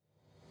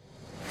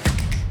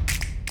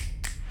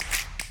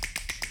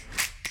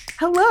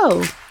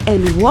Hello,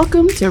 and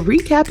welcome to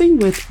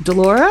Recapping with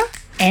Delora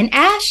and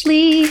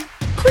Ashley.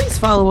 Please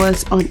follow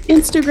us on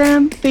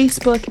Instagram,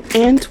 Facebook,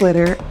 and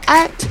Twitter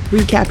at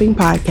Recapping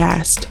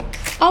Podcast.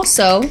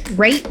 Also,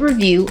 rate,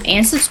 review,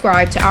 and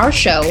subscribe to our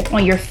show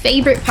on your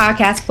favorite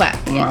podcast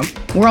platform.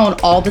 We're on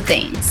all the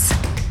things.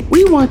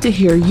 We want to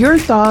hear your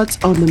thoughts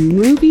on the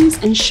movies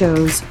and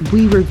shows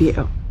we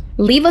review.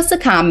 Leave us a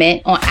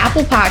comment on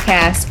Apple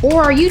Podcasts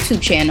or our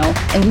YouTube channel,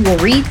 and we will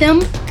read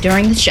them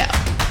during the show.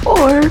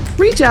 Or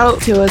reach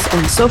out to us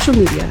on social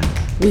media.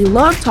 We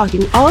love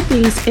talking all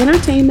things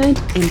entertainment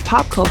and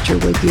pop culture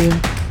with you.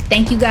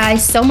 Thank you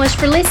guys so much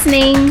for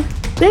listening.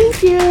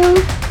 Thank you.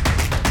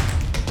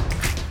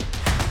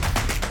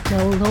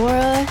 So,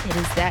 Laura, it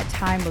is that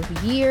time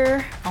of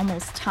year,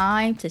 almost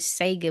time to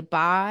say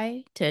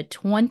goodbye to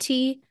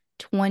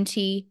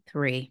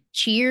 2023.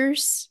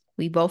 Cheers.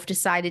 We both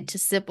decided to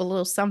sip a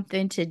little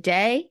something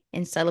today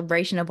in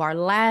celebration of our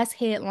last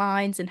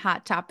Headlines and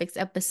Hot Topics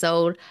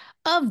episode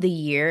of the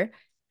year.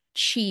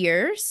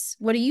 Cheers.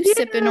 What are you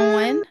sipping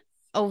on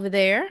over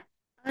there?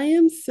 I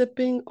am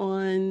sipping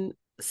on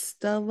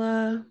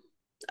Stella.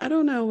 I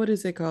don't know. What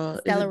is it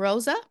called? Stella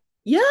Rosa?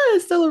 Yeah,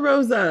 Stella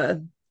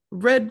Rosa.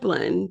 Red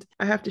blend.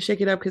 I have to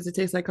shake it up because it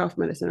tastes like cough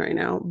medicine right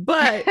now,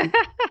 but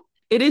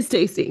it is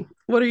tasty.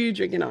 What are you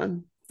drinking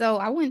on? So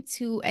I went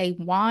to a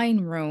wine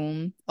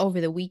room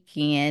over the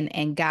weekend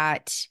and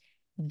got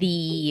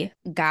the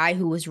guy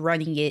who was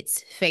running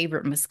its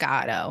favorite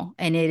Moscato.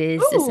 And it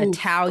is this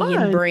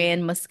Italian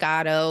brand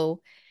Moscato.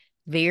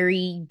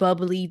 Very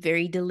bubbly,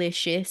 very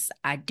delicious.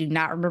 I do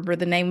not remember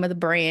the name of the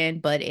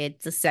brand, but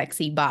it's a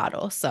sexy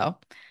bottle. So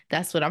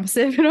that's what I'm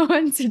sipping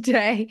on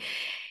today.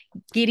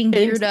 Getting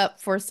geared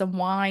up for some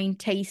wine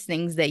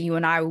tastings that you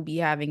and I will be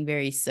having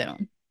very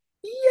soon.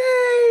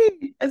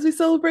 Yay! As we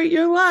celebrate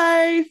your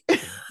life.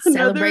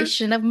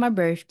 Celebration of my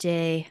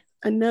birthday.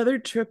 Another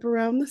trip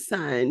around the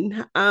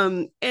sun.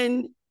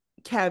 And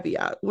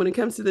caveat, when it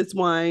comes to this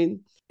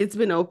wine, it's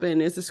been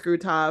open, it's a screw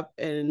top,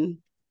 and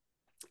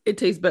it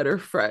tastes better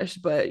fresh,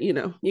 but you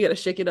got to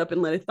shake it up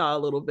and let it thaw a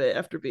little bit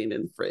after being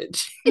in the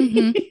fridge.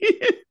 Then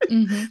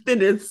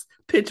it's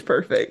pitch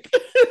perfect.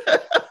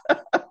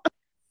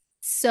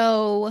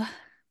 So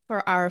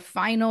for our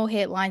final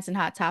Headlines and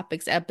Hot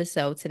Topics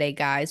episode today,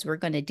 guys, we're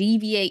going to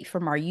deviate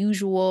from our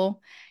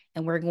usual,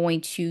 and we're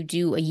going to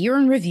do a year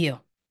in review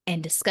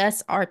and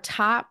discuss our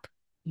top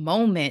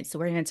moments. So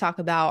we're going to talk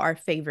about our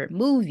favorite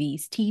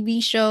movies,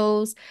 TV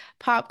shows,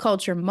 pop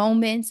culture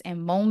moments,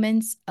 and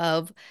moments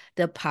of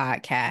the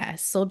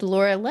podcast. So,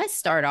 Delora, let's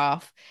start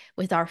off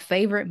with our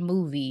favorite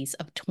movies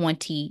of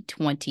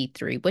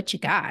 2023. What you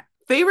got?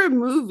 Favorite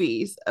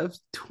movies of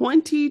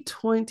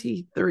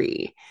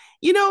 2023.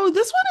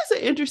 This one is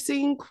an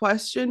interesting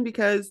question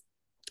because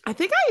I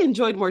think I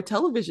enjoyed more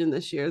television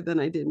this year than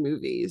I did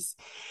movies.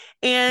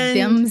 And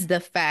them's the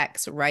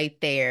facts right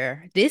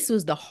there. This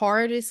was the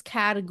hardest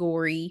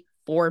category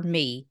for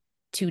me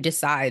to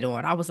decide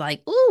on. I was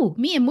like, ooh,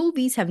 me and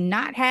movies have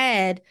not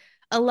had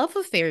a love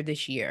affair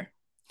this year.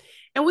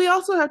 And we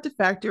also have to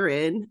factor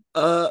in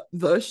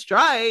the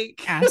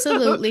strike.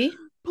 Absolutely.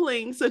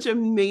 Playing such a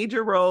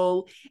major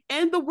role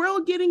and the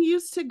world getting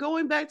used to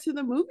going back to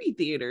the movie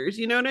theaters.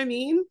 You know what I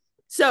mean?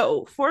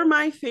 So for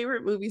my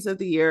favorite movies of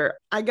the year,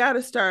 I got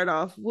to start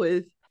off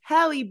with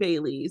Halle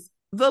Bailey's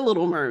The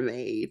Little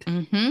Mermaid.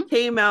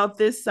 Came out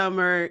this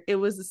summer. It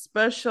was a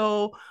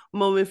special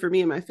moment for me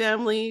and my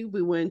family.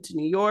 We went to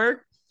New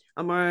York.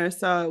 Amara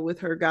saw it with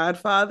her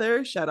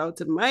godfather. Shout out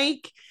to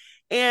Mike.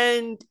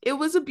 And it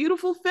was a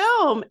beautiful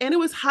film, and it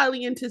was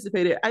highly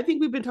anticipated. I think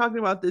we've been talking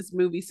about this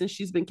movie since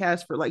she's been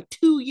cast for like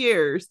 2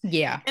 years.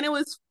 Yeah. And it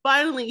was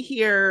finally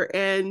here,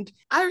 and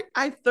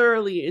I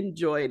thoroughly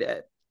enjoyed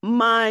it.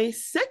 My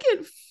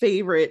second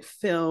favorite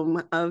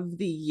film of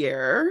the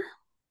year,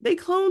 They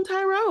Cloned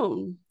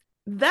Tyrone.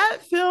 That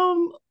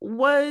film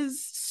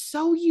was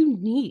so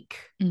unique.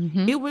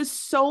 It was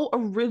so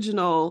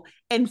original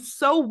and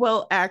so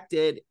well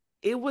acted.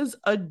 It was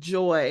a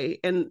joy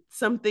and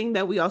something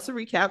that we also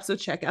recap. So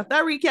check out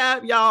that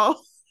recap,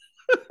 y'all.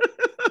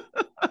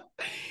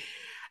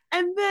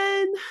 And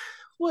then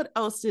what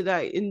else did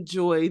I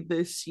enjoy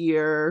this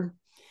year?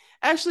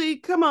 Ashley,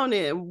 come on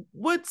in.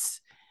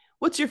 What's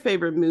your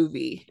favorite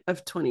movie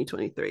of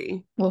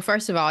 2023? Well,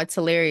 first of all, it's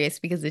hilarious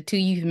because the two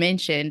you've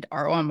mentioned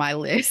are on my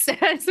list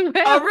as well.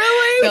 Oh,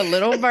 really? The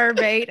Little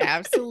Mermaid,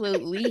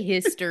 absolutely.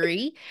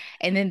 History.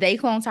 And then They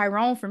Clone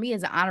Tyrone for me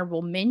is an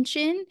honorable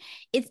mention.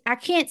 I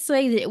can't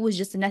say that it was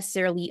just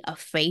necessarily a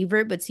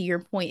favorite, but to your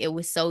point, it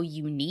was so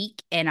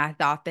unique. And I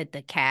thought that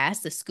the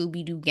cast, the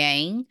Scooby-Doo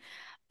gang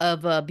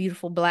of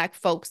beautiful Black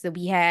folks that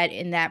we had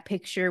in that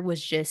picture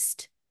was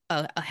just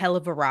a hell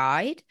of a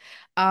ride.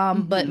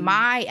 But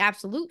my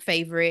absolute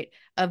favorite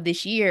of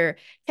this year,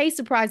 hey,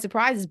 surprise,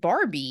 surprise, is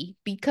Barbie,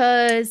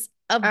 because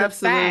of the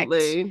fact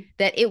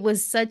that it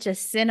was such a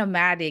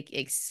cinematic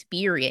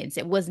experience.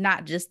 It was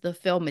not just the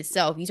film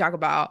itself. You talk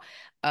about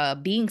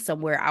being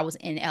somewhere. I was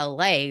in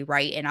LA,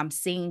 right? And I'm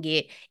seeing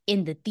it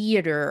in the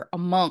theater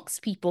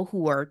amongst people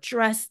who are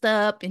dressed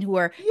up and who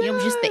are,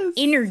 just the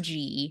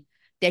energy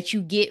that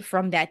you get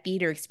from that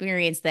theater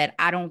experience that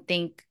I don't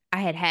think I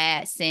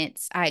had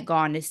since I had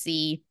gone to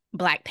see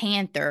Black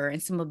Panther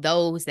and some of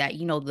those that,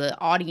 you know, the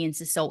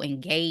audience is so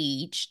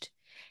engaged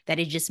that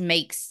it just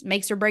makes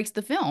or breaks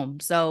the film.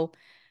 So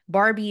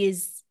Barbie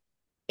is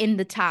in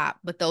the top,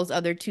 but those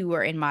other two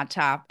are in my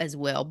top as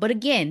well. But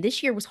again,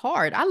 this year was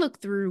hard. I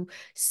looked through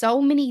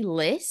so many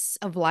lists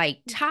of like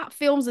top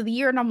films of the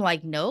year, and I'm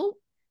like, nope,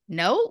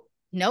 nope,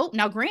 nope.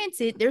 Now,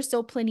 granted, there's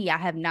still plenty I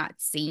have not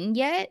seen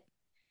yet,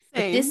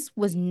 but Same. this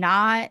was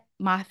not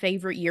my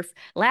favorite year.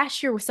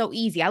 Last year was so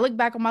easy. I look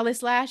back on my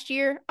list last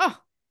year. Oh,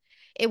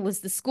 it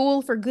was The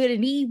School for Good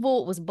and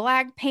Evil. It was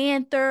Black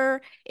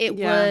Panther. It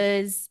Yeah.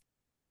 was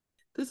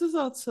This is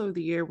also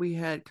the year we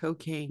had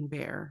Cocaine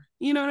Bear.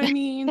 You know what I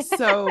mean?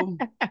 So,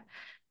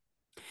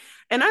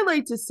 and I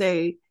like to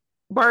say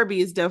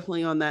Barbie is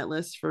definitely on that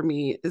list for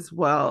me as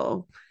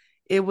well.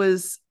 It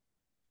was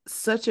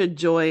such a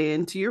joy.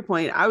 And to your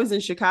point, I was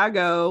in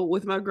Chicago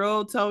with my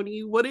girl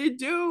Tony. What did it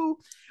do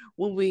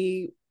when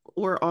we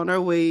were on our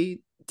way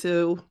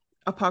to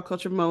a pop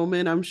culture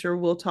moment? I'm sure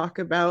we'll talk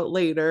about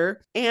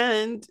later.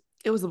 And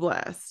it was a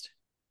blast.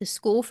 The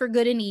School for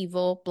Good and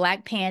Evil,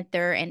 Black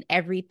Panther, and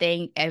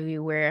Everything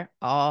Everywhere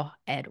All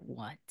at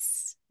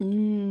Once.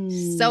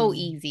 So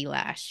easy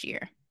last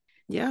year.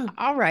 Yeah.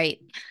 All right,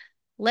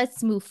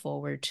 let's move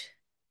forward.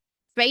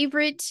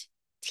 Favorite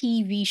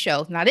TV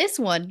show. Now, this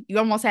one, you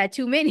almost had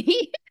too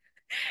many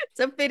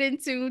to fit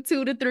into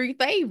 2 to 3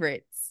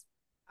 favorites.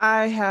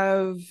 I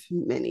have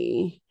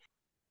many.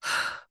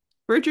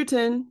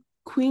 Bridgerton,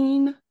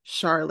 Queen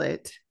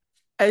Charlotte.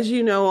 As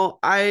you know,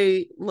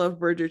 I love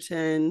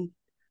Bridgerton,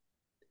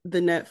 the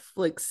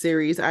Netflix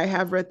series. I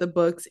have read the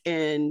books,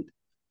 and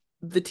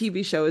the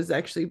TV show is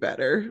actually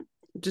better.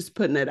 Just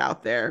putting it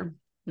out there.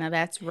 Now,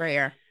 that's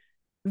rare.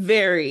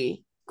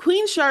 Very.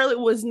 Queen Charlotte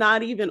was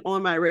not even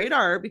on my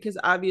radar because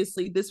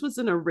obviously this was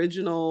an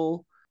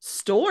original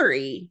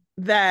story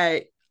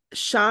that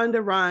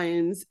Shonda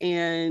Rhimes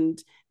and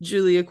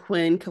Julia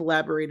Quinn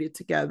collaborated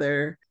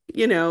together,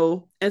 you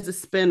know, as a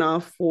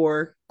spinoff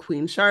for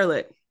Queen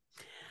Charlotte.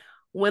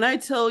 When I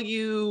tell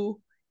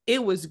you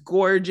it was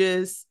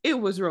gorgeous, it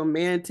was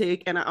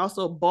romantic, and I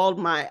also bawled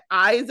my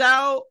eyes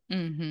out.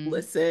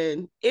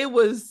 Listen, it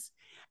was,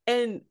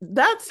 and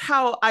that's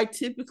how I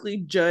typically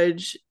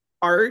judge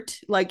art.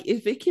 Like,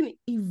 if it can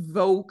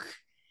evoke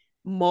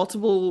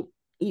multiple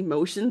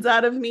emotions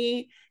out of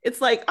me,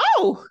 it's like,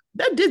 oh,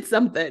 that did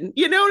something.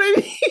 You know what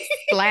I mean?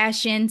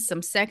 Flashing,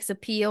 some sex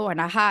appeal, and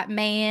a hot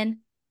man,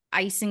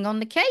 icing on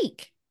the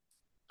cake.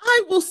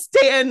 I will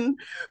stand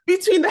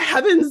between the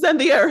heavens and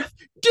the earth.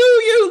 Do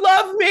you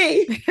love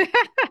me?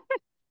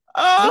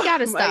 Oh, we got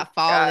to stop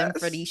falling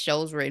for these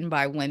shows written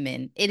by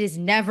women. It is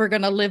never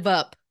going to live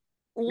up.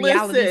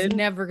 Reality is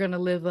never going to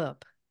live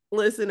up.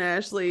 Listen,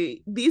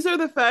 Ashley, these are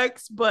the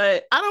facts,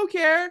 but I don't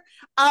care.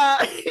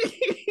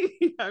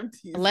 I'm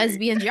teasing.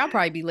 Lesbians, y'all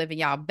probably be living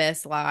y'all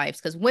best lives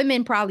because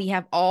women probably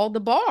have all the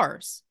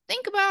bars.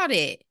 Think about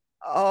it.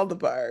 All the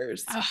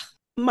bars. Ugh.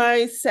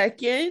 My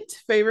second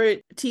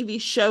favorite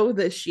TV show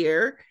this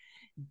year,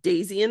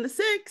 Daisy and the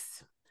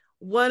Six.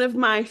 One of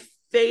my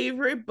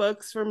favorite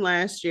books from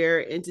last year,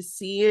 and to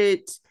see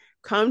it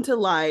come to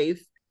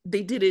life,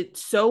 they did it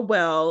so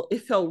well.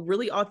 It felt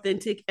really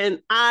authentic, and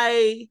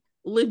I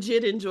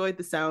legit enjoyed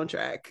the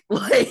soundtrack.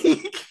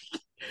 Like,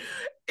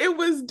 it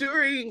was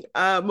during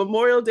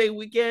Memorial Day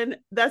weekend.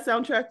 That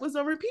soundtrack was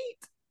on repeat.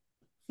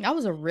 That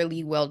was a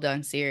really well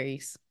done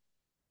series.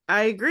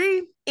 I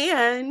agree.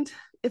 And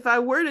if I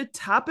were to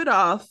top it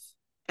off,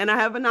 and I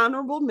have an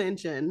honorable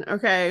mention,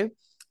 okay,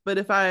 but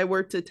if I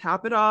were to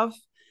top it off,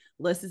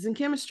 Lessons in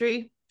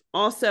Chemistry.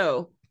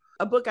 Also,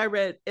 a book I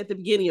read at the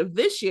beginning of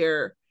this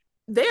year.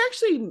 They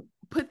actually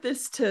put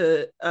this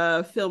to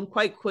film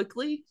quite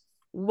quickly.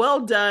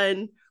 Well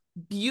done,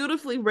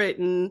 beautifully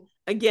written.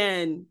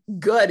 Again,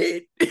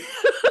 gutted.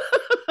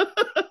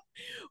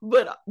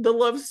 But the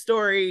love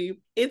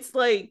story, it's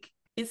like,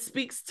 it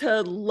speaks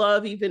to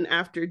love even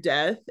after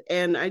death.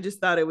 And I just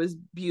thought it was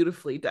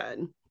beautifully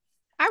done.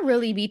 I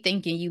really be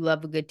thinking you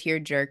love a good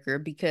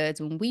tearjerker because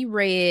when we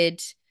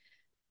read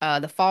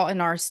The Fault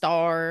in Our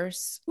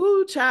Stars,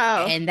 woo,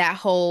 child, and that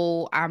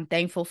whole I'm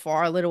thankful for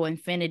our little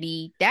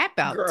infinity, that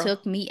about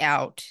took me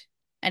out.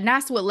 And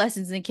that's what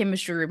Lessons in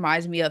Chemistry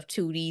reminds me of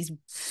too. These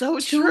so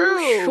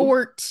two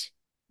short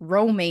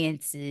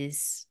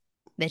romances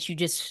that you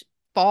just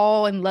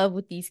fall in love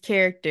with these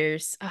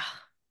characters. Ugh.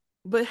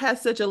 But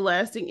has such a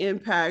lasting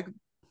impact.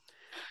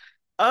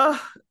 The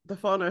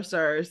Fault in Our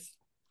Stars.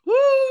 Woo!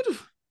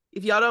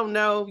 If y'all don't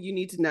know, you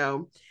need to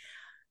know.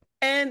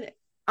 And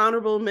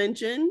honorable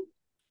mention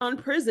on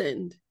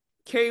Prisoned.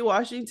 Kerry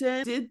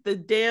Washington did the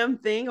damn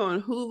thing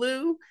on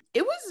Hulu.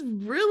 It was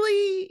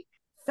really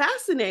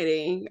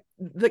fascinating,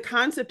 the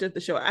concept of the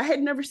show. I had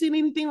never seen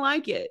anything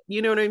like it.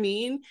 You know what I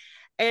mean?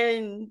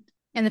 And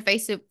the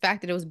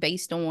fact that it was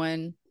based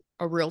on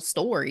a real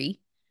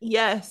story.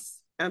 Yes,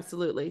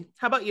 absolutely.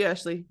 How about you,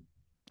 Ashley?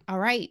 All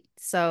right.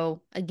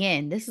 So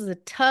again, this is a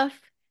tough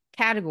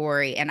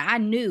category, and I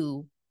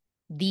knew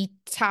the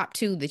top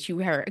two that you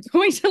were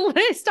going to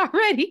list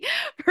already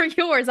for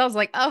yours. I was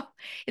like, oh,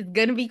 it's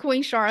gonna be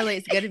Queen Charlotte,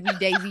 it's gonna be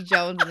Daisy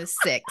Jones in the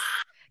sixth.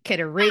 Could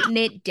have written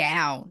it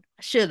down.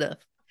 Should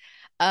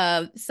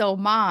have. So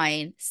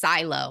mine,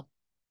 Silo,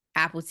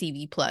 Apple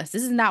TV Plus.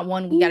 This is not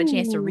one we got a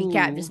chance to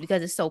recap Ooh. just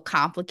because it's so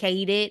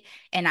complicated,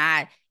 and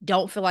I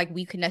don't feel like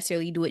we could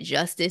necessarily do it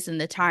justice in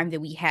the time that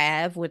we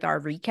have with our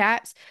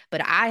recaps.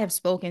 But I have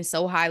spoken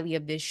so highly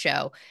of this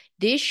show.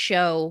 This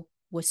show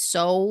was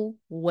so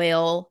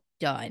well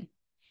done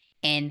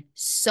and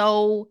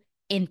so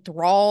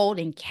enthralled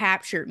and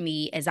captured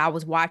me as I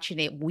was watching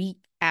it week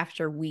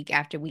after week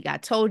after week. I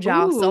told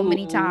y'all so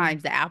many Ooh.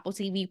 times the Apple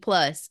TV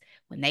Plus,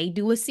 when they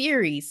do a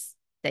series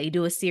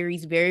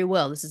very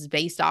well. This is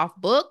based off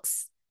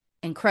books,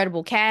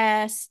 incredible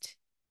cast,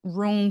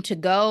 room to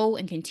go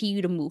and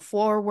continue to move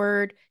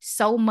forward.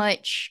 So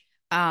much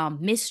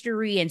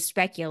mystery and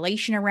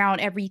speculation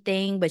around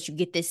everything, but you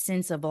get this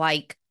sense of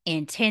like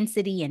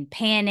intensity and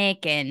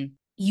panic, and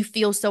you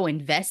feel so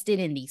invested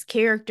in these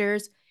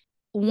characters.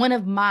 One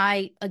of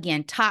my,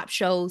 again, top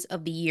shows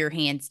of the year,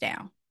 hands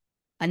down.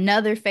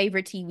 Another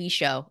favorite TV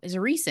show is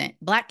a recent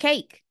Black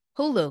Cake,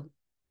 Hulu.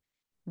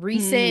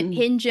 Recent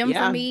hidden gem for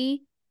Yeah.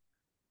 me.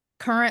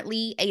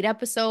 Currently 8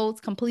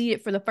 episodes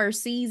completed for the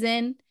first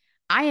season.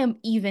 I am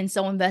even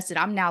so invested.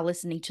 I'm now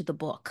listening to the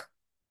book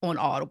on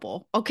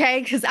Audible,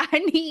 okay? Because I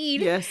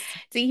need Yes.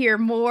 to hear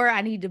more.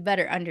 I need to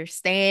better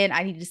understand.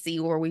 I need to see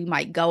where we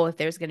might go if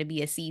there's going to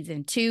be a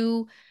season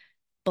 2.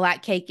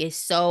 Black Cake is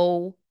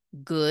so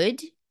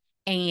good,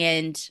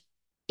 and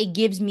it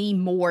gives me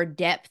more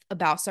depth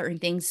about certain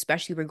things,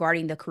 especially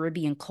regarding the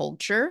Caribbean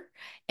culture.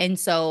 And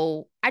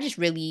so I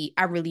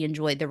really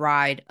enjoyed the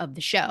ride of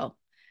the show.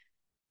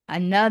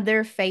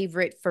 Another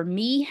favorite for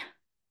me,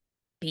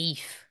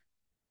 Beef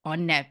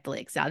on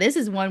Netflix. Now, this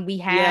is one we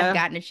have Yeah.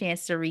 gotten a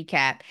chance to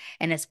recap.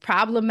 And as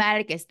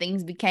problematic as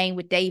things became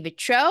with David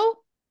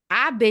Cho,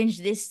 I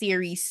binged this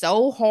series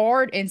so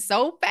hard and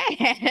so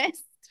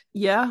fast.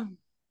 Yeah.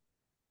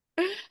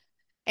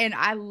 And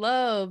I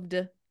loved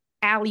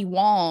Ali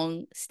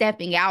Wong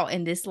stepping out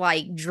in this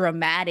like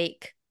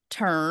dramatic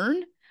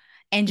turn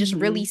and just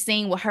really Hmm.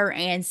 seeing what her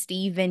and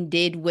Steven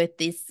did with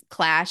this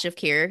clash of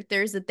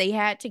characters that they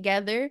had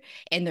together,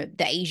 and the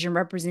Asian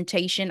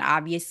representation,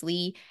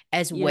 obviously,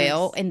 as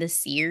well Yes. in the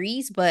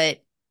series.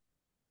 But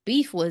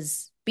Beef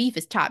is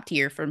top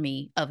tier for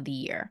me of the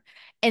year.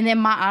 And then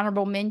my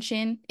honorable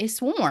mention is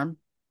Swarm.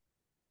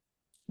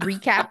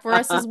 Recap for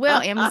us as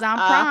well. Amazon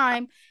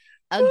Prime.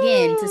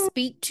 Again, to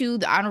speak to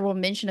the honorable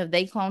mention of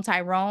They Clone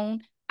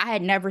Tyrone, I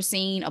had never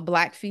seen a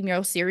black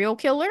female serial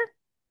killer.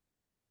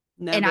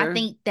 And I Never.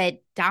 think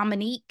that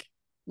Dominique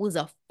was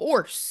a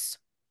force.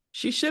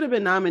 She should have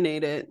been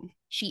nominated.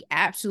 She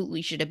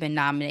absolutely should have been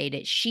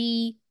nominated.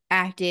 She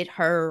acted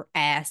her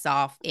ass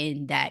off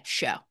in that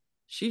show.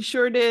 She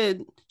sure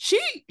did. She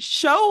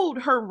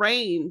showed her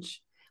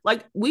range.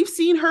 Like we've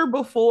seen her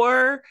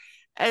before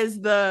as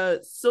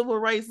the civil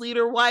rights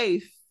leader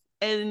wife,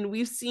 and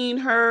we've seen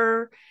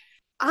her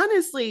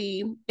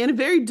honestly in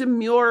very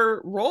demure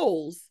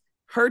roles.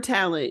 Her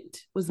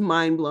talent was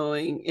mind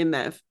blowing in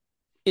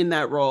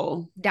that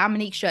role.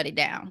 Dominique shut it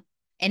down.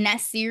 And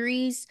that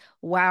series,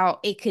 while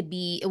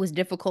it was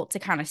difficult to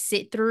kind of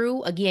sit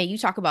through. Again, you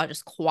talk about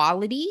just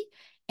quality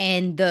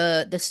and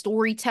the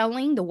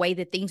storytelling, the way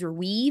that things were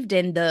weaved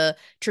and the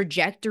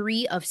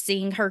trajectory of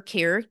seeing her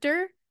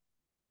character.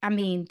 I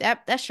mean,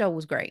 that show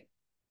was great.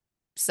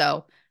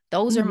 So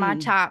those are my Mm-hmm.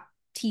 top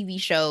TV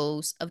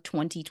shows of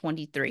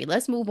 2023.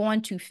 Let's move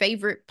on to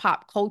favorite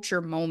pop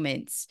culture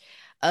moments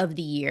of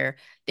the year.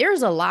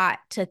 There's a lot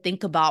to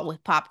think about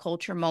with pop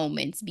culture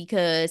moments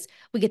because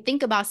we could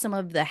think about some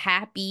of the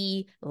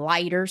happy,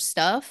 lighter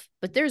stuff,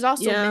 but there's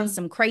also been Yeah,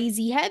 some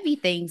crazy, heavy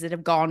things that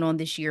have gone on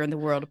this year in the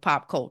world of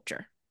pop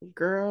culture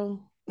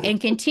girl.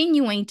 and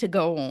continuing to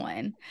go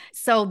on.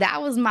 So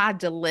that was my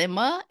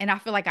dilemma. And I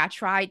feel like I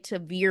tried to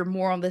veer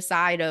more on the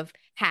side of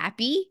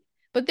happy,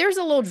 but there's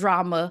a little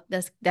drama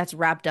that's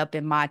wrapped up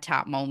in my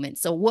top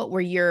moments. So what were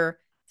your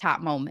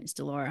top moments,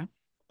 Delora?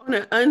 On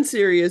an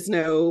unserious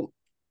note,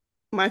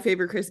 my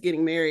favorite Chris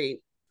getting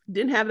married.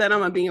 Didn't have that on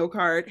my bingo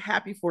card.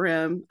 Happy for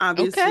him. Okay.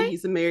 Obviously,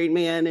 he's a married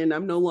man, and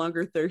I'm no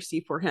longer thirsty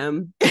for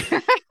him.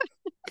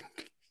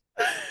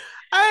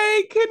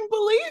 I couldn't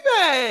believe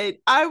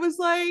it. I was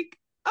like,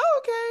 oh,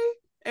 okay.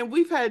 And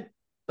we've had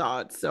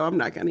thoughts, so I'm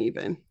not going to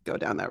even go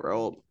down that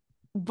road.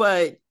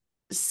 But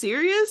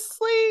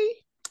seriously,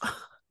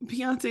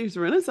 Beyonce's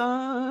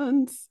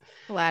Renaissance.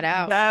 Flat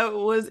out. That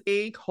was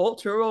a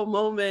cultural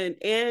moment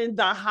and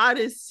the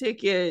hottest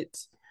ticket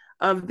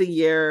of the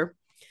year.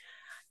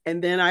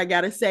 And then I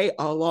got to say,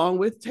 along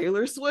with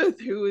Taylor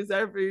Swift, who is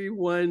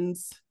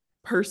everyone's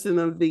person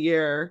of the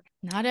year,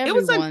 Not it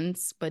was a,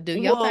 everyone's, but do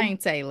your well, thing,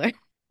 Taylor.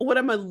 what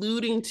I'm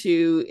alluding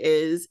to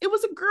is it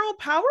was a girl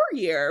power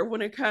year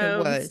when it It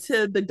comes was.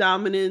 to the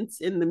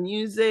dominance in the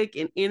music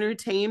and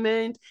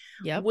entertainment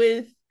Yep.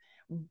 with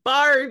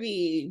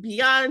Barbie,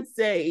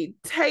 Beyonce,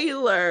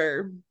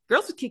 Taylor.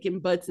 Girls were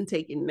kicking butts and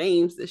taking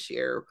names this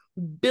year,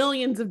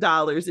 billions of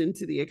dollars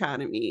into the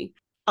economy.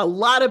 A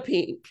lot of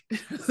pink.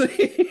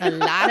 A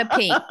lot of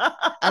pink,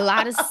 a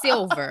lot of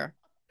silver.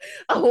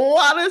 A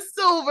lot of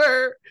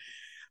silver.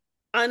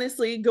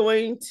 Honestly,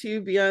 going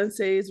to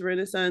Beyonce's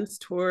Renaissance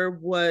tour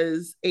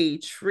was a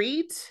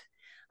treat.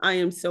 I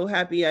am so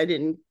happy I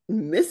didn't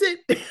miss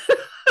it.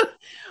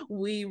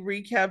 We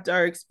recapped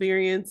our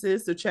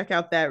experiences, so check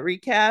out that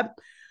recap.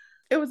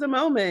 It was a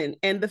moment.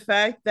 And the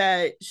fact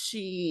that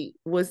she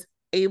was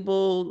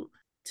able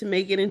to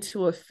make it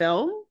into a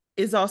film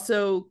is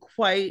also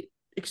quite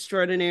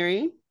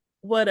extraordinary.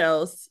 What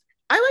else?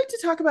 I like to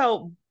talk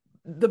about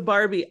the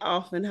Barbie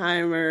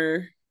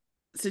Oppenheimer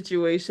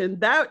situation.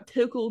 That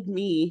tickled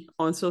me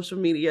on social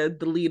media,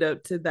 the lead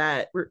up to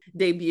that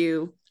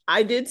debut.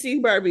 I did see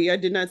Barbie. I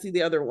did not see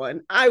the other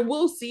one. I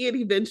will see it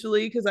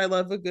eventually because I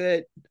love a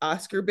good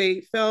Oscar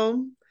bait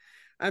film.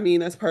 I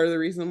mean, that's part of the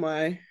reason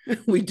why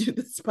we do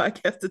this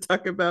podcast to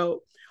talk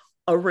about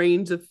a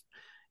range of,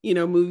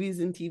 movies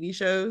and TV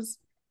shows.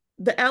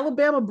 The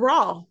Alabama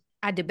Brawl,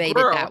 I debated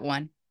that girl,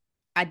 one.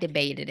 I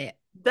debated it.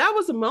 that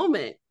was a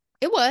moment.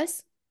 It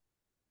was.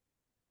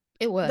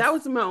 It was. That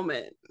was a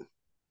moment.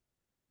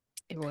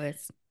 It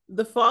was.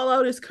 The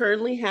fallout is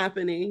currently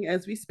happening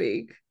as we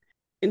speak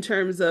in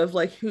terms of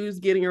like who's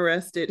getting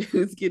arrested,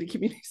 who's getting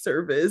community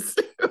service,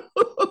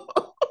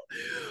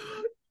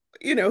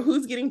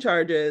 who's getting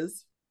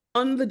charges.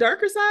 On the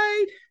darker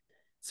side,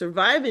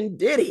 surviving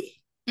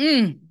Diddy.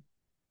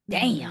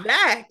 Damn.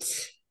 That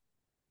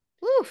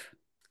Oof.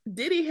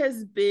 Diddy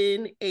has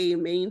been a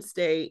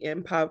mainstay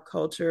in pop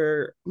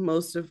culture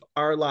most of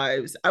our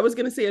lives. I was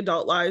going to say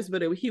adult lives,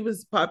 but he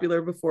was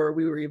popular before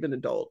we were even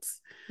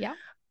adults. Yeah.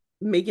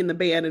 Making the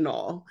band and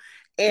all.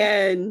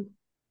 And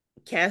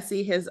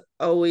Cassie has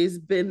always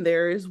been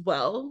there as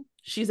well.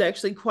 She's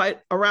actually quite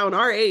around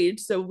our age,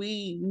 so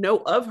we know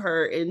of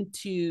her and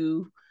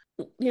to,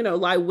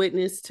 lie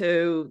witness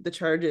to the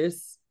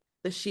charges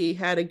that she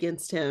had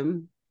against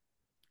him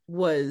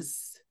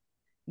was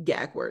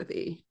gag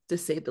worthy, to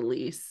say the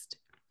least.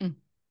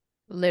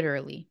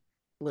 Literally.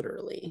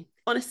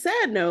 On a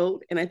sad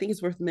note, and I think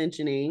it's worth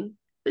mentioning,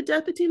 the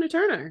death of Tina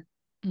Turner.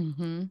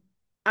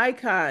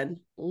 Icon,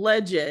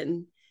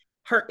 legend.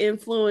 Her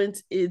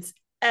influence is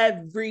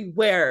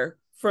everywhere,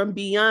 from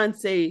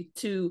Beyonce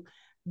to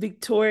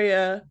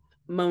Victoria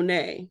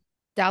Monet.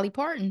 Dolly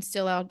Parton's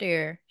still out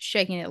there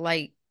shaking it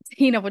like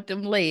Tina with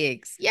them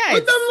legs. Yes.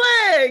 With them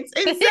legs.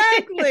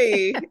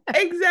 Exactly.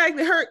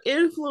 Exactly. Her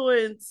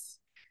influence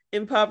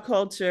in pop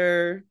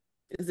culture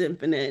is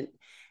infinite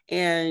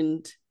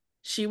and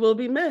she will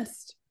be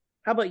missed.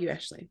 How about you,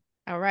 Ashley?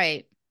 All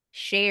right.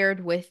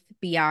 Shared with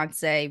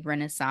Beyonce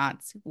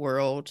Renaissance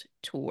World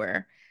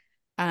Tour.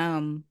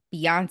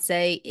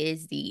 Beyonce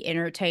is the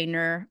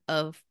entertainer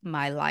of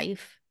my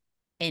life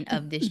and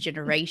of this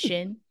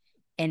generation.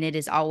 And it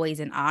is always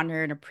an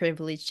honor and a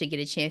privilege to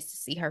get a chance to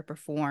see her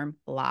perform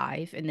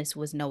live. And this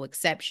was no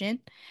exception.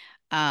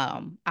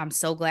 I'm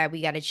so glad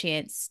we got a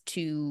chance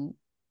to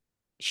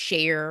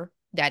share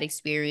that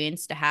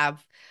experience, to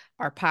have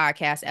our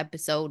podcast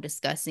episode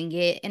discussing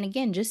it. And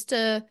again, just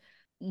to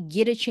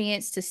get a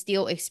chance to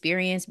still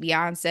experience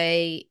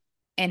Beyonce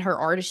and her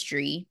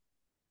artistry.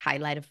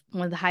 One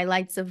of the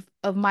highlights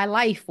of my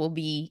life will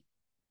be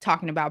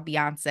talking about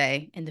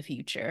Beyonce in the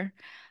future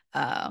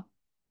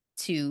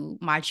to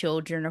my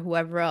children or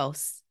whoever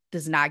else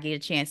does not get a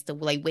chance to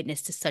like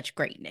witness to such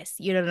greatness.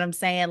 You know what I'm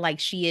saying? Like,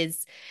 she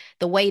is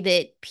the way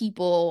that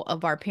people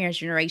of our parents'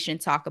 generation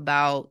talk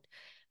about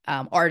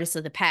artists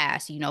of the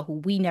past,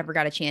 who we never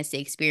got a chance to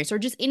experience, or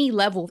just any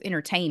level of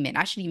entertainment.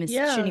 I shouldn't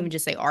even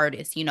just say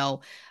artists,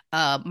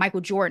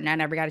 Michael Jordan, I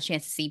never got a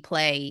chance to see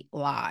play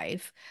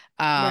live.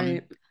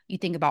 Right. You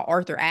think about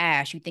Arthur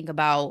Ashe, you think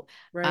about,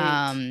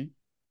 right.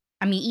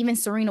 Even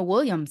Serena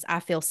Williams.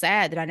 I feel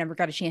sad that I never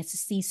got a chance to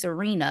see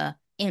Serena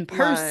in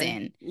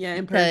person. Yeah,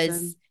 in because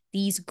person.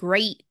 These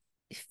great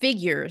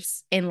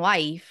figures in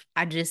life,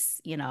 I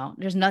just,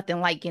 there's nothing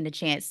like getting a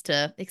chance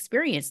to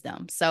experience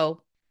them.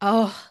 So,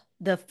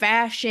 the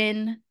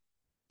fashion,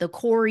 the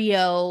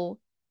choreo,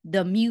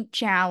 the mute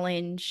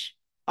challenge,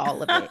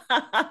 all of it.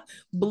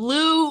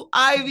 Blue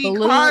Ivy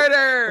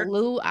Carter.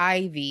 Blue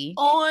Ivy.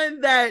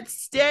 On that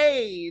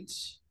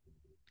stage.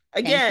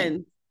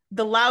 Again,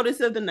 the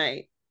loudest of the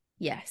night.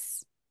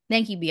 Yes.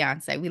 Thank you,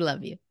 Beyonce. We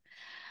love you.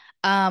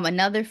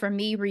 Another for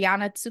me,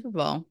 Rihanna at Super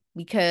Bowl,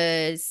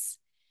 because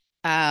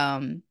it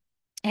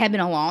had been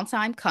a long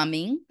time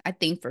coming, I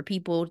think, for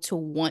people to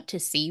want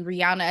to see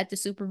Rihanna at the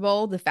Super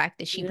Bowl. The fact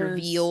that she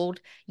revealed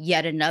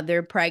yet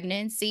another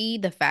pregnancy,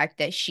 the fact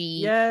that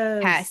she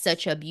had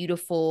such a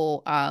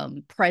beautiful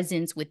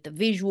presence with the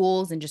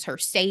visuals and just her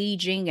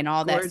staging and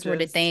all that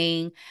sort of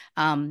thing.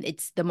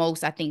 It's the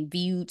most, I think,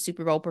 viewed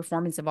Super Bowl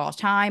performance of all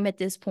time at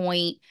this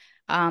point.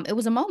 It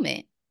was a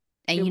moment.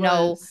 And,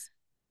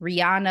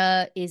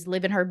 Rihanna is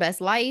living her best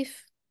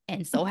life,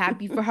 and so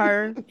happy for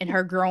her and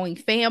her growing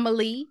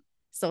family.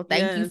 So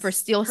thank you for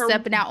still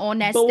stepping out on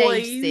that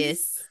stage,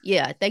 sis.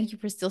 Yeah, thank you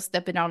for still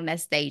stepping out on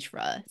that stage for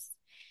us.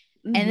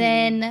 And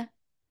then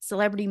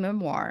Celebrity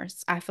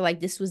Memoirs. I feel like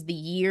this was the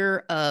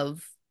year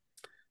of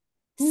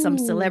Some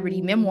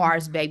celebrity Ooh.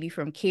 memoirs, baby,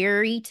 from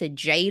Carrie to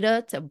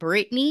Jada to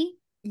Brittany.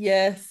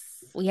 Yes.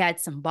 We had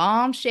some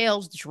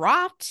bombshells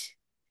dropped.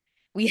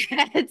 We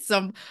had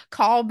some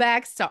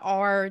callbacks to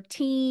our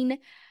teen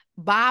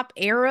bop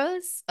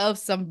eras of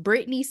some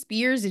Britney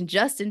Spears and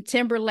Justin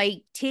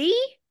Timberlake tea.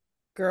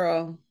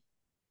 Girl.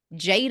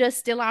 Jada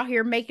still out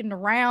here making the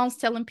rounds,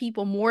 telling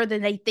people more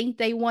than they think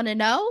they want to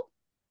know.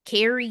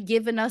 Carrie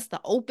giving us the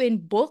open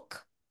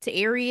book to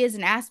areas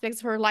and aspects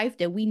of her life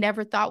that we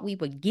never thought we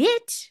would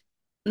get.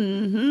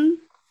 Mm-hmm.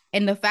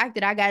 And the fact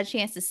that I got a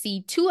chance to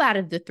see two out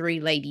of the three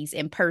ladies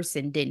in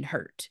person didn't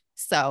hurt.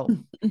 So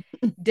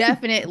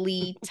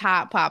definitely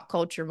top pop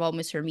culture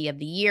moments for me of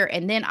the year.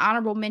 And then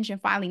honorable mention,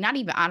 finally, not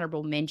even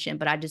honorable mention,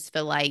 but I just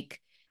feel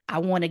like I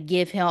want to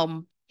give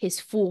him his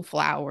full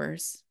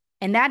flowers.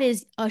 And that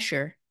is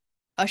Usher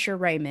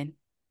Raymond.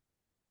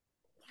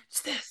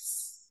 What's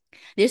this?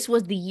 This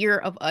was the year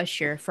of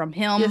Usher, from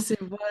him Yes,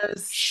 it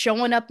was.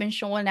 showing up and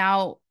showing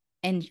out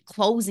and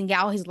closing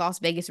out his Las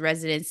Vegas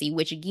residency,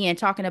 which again,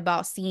 talking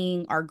about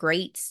seeing our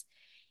greats,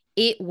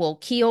 it will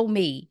kill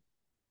me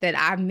that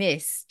I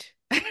missed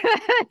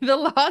the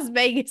Las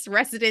Vegas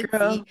residency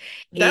Girl,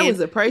 that in was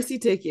a pricey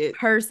ticket.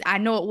 person. I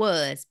know it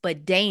was,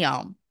 but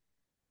damn,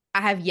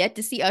 I have yet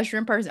to see Usher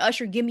in person.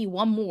 Usher, give me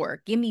one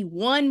more. Give me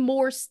one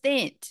more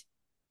stint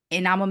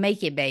and I'm gonna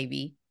make it,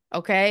 baby.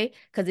 Okay?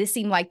 Because it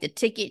seemed like the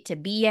ticket to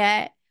be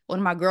at. One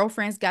of my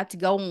girlfriends got to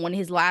go on one of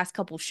his last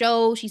couple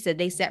shows. She said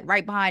they sat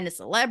right behind the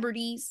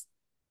celebrities.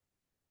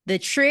 The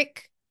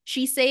trick,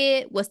 she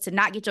said, was to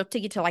not get your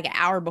ticket till like an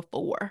hour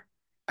before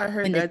I when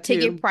heard the that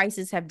ticket too.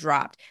 prices have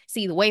dropped.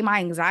 See, the way my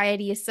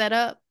anxiety is set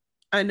up,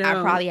 I I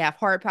know. probably have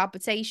heart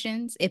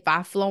palpitations if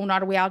I've flown all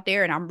the way out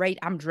there and I'm ready,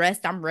 I'm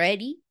dressed, I'm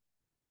ready.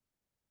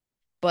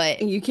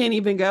 But And you can't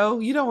even go.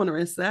 You don't want to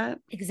risk that.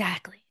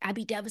 exactly, I'd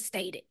be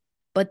devastated.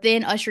 But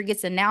then Usher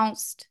gets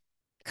announced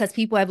because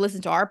people have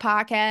listened to our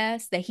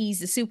podcast that he's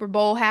the Super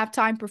Bowl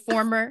halftime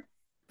performer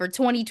for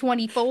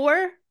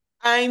 2024,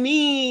 I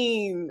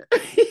mean,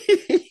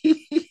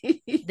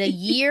 the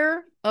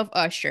year of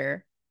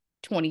Usher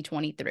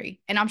 2023.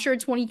 And I'm sure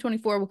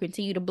 2024 will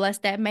continue to bless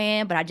that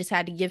man, but I just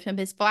had to give him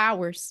his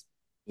flowers.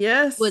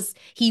 yes.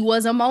 He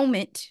was a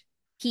moment.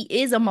 He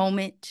is a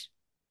moment.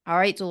 All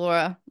right,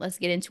 Delora, let's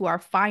get into our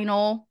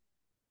final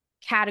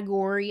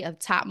category of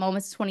top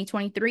moments of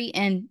 2023.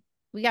 And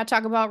we got to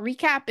talk about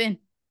recapping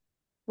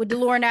with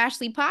Delora and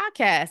Ashley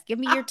podcast. Give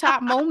me your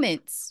top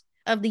moments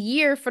of the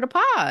year for the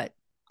pod.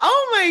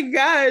 Oh my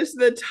gosh,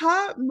 the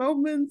top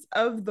moments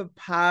of the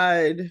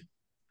pod.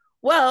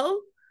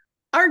 Well,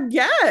 our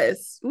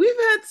guests. We've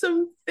had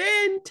some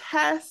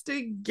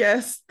fantastic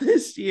guests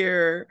this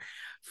year,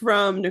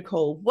 from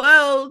Nicole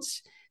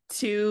Welch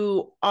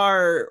to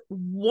our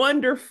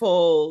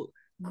wonderful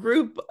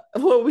group,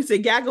 what we say,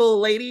 gaggle of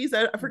ladies.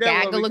 I forgot what we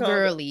Gaggle of called them.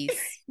 girlies.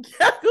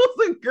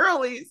 Gaggles of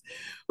girlies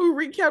who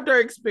recapped our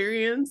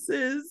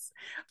experiences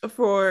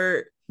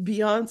for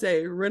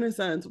Beyonce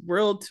Renaissance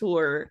World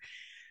Tour,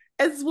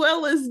 as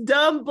well as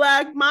dumb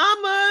black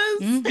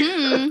mamas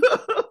Mm-hmm.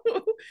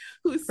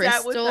 who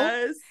sat with Crystal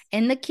us.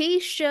 and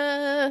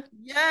Nikisha.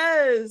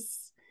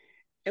 Yes.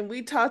 And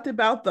we talked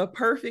about the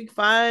perfect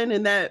find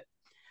and that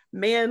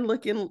man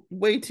looking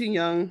way too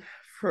young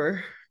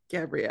for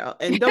Gabrielle.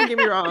 And don't get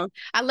me wrong,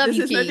 I love this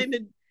you, has Keith. nothing to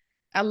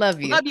I love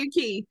you. love you,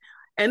 Key.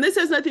 And this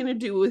has nothing to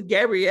do with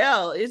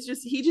Gabrielle. It's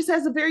just he just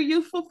has a very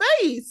youthful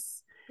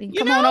face. You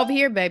Come know? on over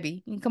here,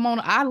 baby. Come on.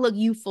 I look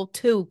youthful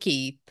too,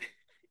 Keith.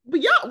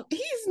 But y'all,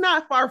 he's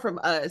not far from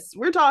us.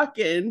 We're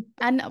talking.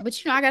 I know,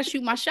 but I gotta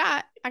shoot my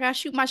shot. I gotta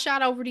shoot my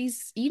shot over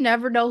these. You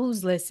never know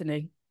who's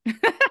listening.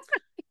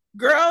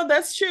 Girl,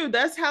 that's true.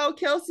 That's how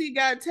Kelsey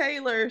got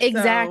Taylor. So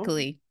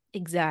Exactly.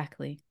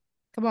 Exactly.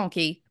 Come on,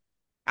 Keith.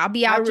 I'll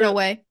be I out your re-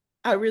 way.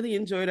 I really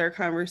enjoyed our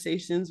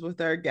conversations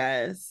with our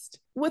guest.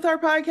 With our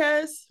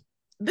podcast,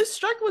 this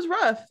strike was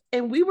rough,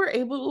 and we were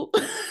able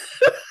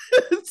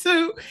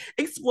to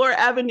explore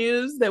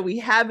avenues that we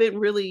haven't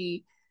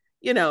really,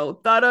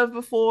 thought of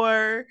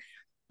before.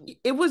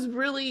 It was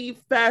really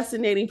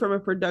fascinating from a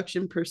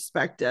production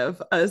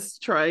perspective, us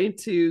trying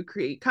to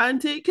create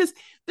content, because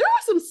there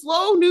were some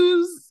slow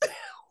news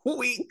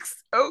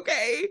weeks,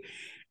 okay?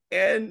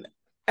 And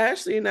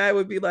Ashley and I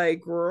would be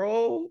like,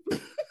 girl,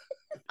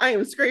 I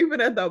am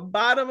scraping at the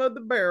bottom of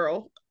the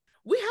barrel.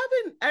 We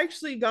haven't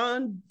actually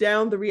gone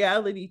down the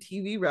reality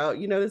TV route.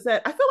 You notice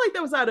that? I feel like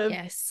that was out of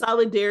Yes.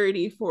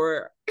 solidarity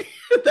for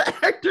the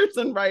actors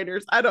and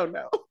writers. I don't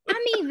know.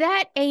 I mean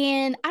that,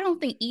 and I don't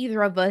think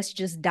either of us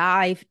just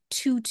dive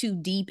too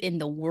deep in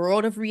the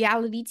world of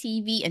reality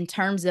TV in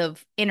terms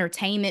of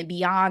entertainment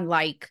beyond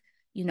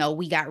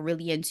we got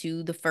really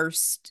into the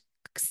first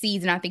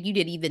season. I think you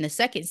did even the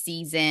second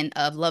season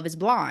of Love is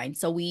Blind.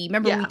 So we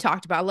remember we Yeah,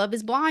 talked about Love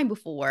is Blind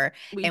before,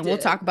 we and we'll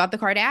did. talk about the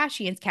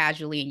Kardashians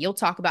casually, and you'll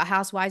talk about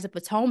Housewives of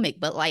Potomac,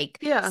 but like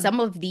Yeah, some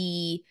of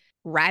the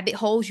rabbit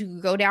holes you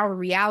could go down with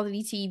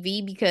reality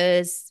TV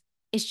because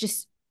it's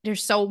just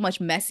there's so much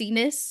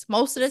messiness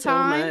most of the so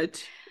time.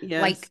 much.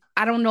 Yes. Like,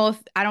 I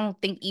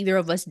don't think either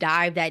of us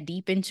dive that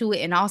deep into it.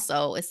 And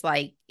also, it's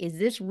like, is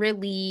this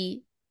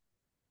really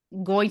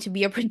going to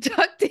be a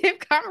productive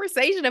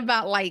conversation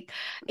about like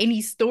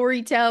any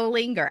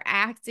storytelling or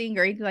acting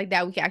or anything like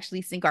that. We can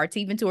actually sink our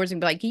teeth into it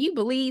and be like, can you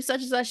believe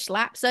such and such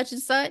slap such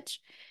and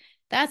such?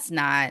 That's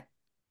not,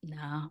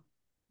 no,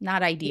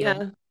 not ideal.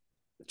 Yeah,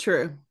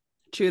 true.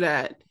 True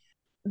that.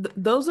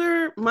 Those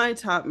are my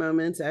top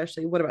moments,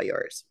 Ashley. What about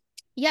yours?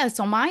 Yeah,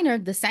 so mine are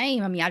the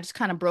same. I mean, I just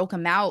kind of broke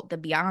them out. The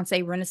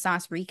Beyonce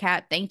Renaissance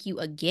recap. Thank you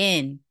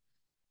again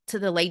to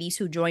the ladies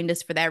who joined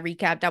us for that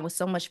recap. That was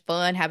so much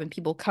fun having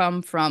people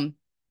come from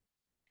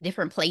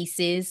different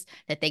places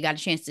that they got a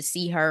chance to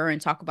see her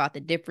and talk about the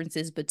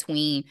differences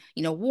between,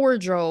 you know,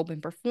 wardrobe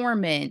and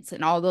performance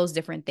and all those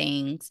different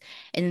things.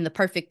 And then the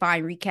Perfect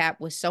Fine recap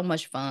was so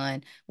much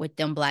fun with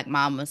them Black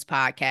Mamas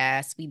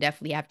podcast. We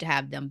definitely have to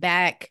have them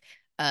back.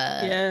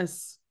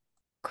 Yes.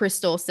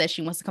 Crystal says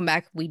she wants to come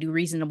back. We do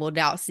Reasonable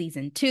Doubt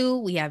season 2.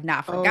 We have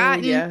not Oh,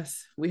 forgotten.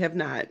 yes, we have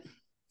not.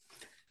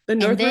 The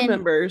North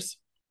remembers.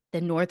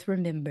 The North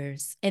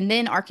remembers. And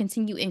then our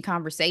continuing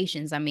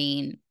conversations. I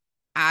mean,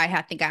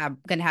 I think I'm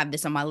going to have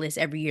this on my list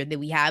every year that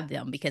we have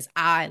them because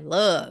I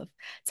love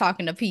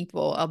talking to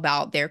people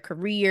about their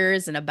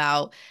careers and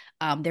about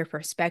their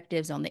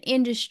perspectives on the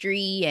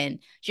industry and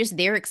just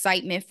their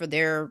excitement for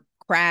their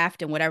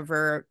craft and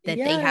whatever that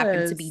they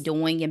happen to be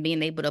doing, and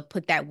being able to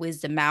put that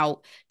wisdom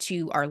out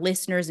to our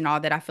listeners and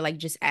all that. I feel like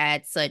just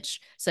adds such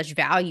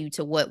value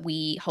to what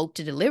we hope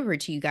to deliver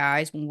to you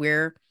guys when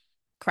we're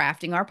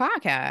crafting our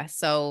podcast.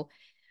 So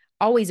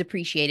always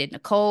appreciate it.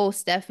 Nicole,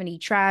 Stephanie,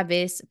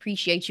 Travis,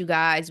 appreciate you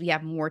guys. We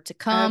have more to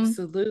come.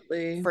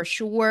 Absolutely. For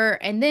sure.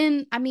 And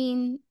then, I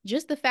mean,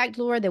 just the fact,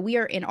 Laura, that we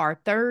are in our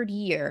 3rd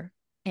year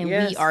and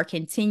we are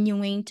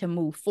continuing to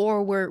move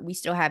forward. We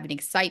still have an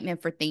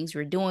excitement for things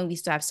we're doing. We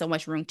still have so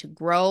much room to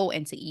grow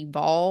and to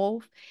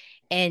evolve.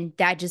 And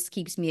that just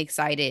keeps me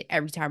excited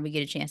every time we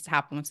get a chance to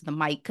hop onto the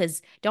mic.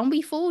 Because don't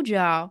be fooled,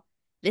 y'all.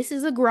 This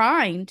is a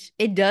grind.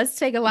 It does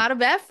take a lot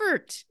of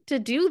effort to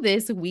do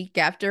this week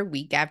after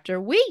week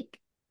after week.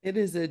 It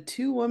is a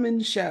 2-woman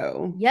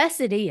show. Yes,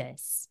 it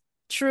is.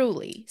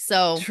 Truly.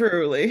 So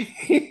truly.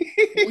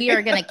 We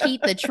are going to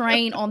keep the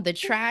train on the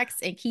tracks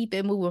and keep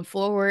it moving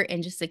forward,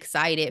 and just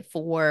excited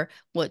for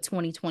what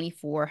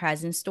 2024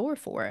 has in store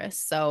for us.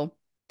 So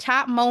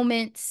top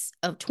moments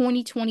of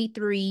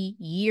 2023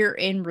 year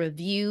in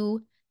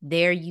review.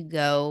 There you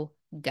go,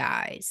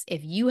 guys.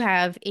 If you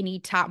have any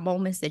top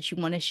moments that you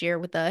want to share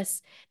with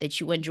us that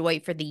you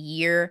enjoyed for the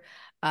year,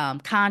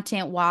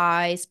 content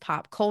wise,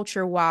 pop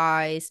culture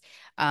wise,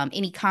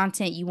 any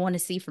content you want to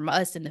see from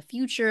us in the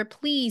future,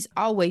 please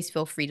always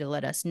feel free to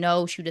let us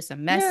know. Shoot us a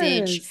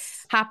message,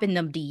 hop in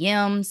them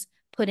DMs,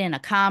 put in a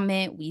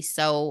comment. We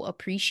so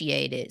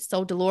appreciate it.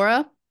 So,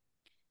 Delora,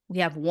 we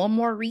have one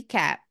more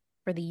recap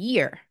for the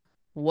year.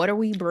 What are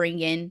we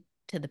bringing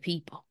to the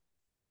people?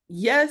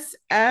 Yes,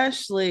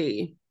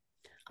 Ashley.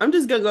 I'm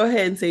just going to go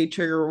ahead and say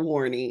trigger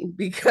warning,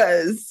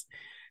 because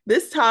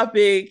this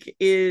topic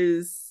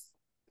is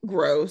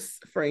gross,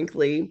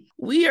 frankly.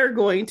 We are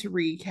going to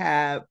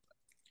recap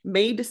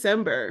May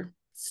December,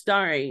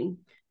 starring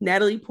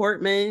Natalie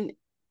Portman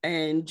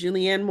and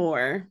Julianne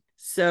Moore.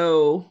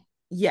 So,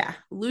 yeah,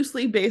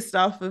 loosely based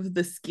off of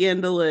the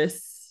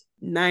scandalous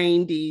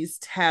 90s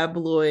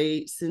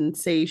tabloid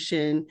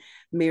sensation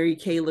Mary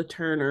Kayla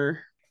Turner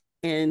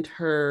and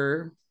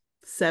her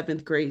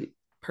 7th grade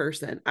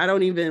person. I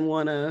don't even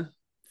want to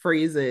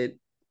phrase it.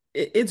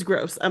 It's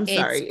gross. I'm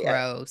sorry. It's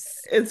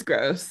gross. It's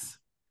gross.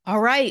 All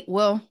right.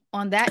 Well,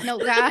 on that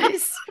note,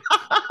 guys,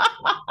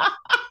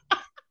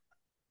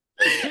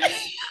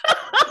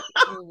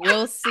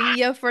 we'll see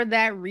you for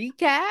that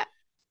recap.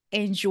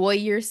 Enjoy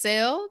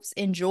yourselves.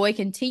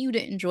 Continue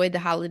to enjoy the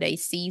holiday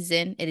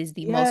season. It is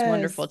the most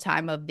wonderful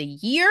time of the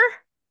year.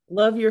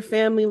 Love your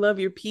family, love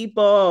your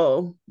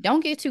people.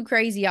 Don't get too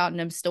crazy out in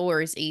them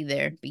stores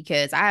either,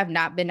 because I have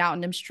not been out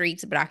in them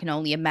streets, but I can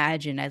only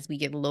imagine as we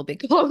get a little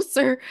bit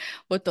closer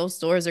what those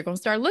stores are going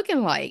to start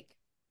looking like.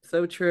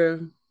 So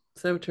true.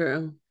 So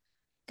true.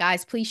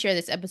 Guys, please share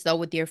this episode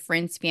with your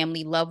friends,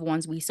 family, loved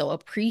ones. We so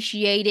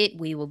appreciate it.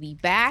 We will be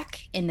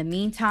back. In the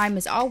meantime,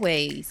 as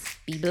always,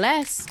 be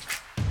blessed.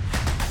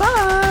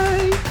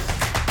 Bye.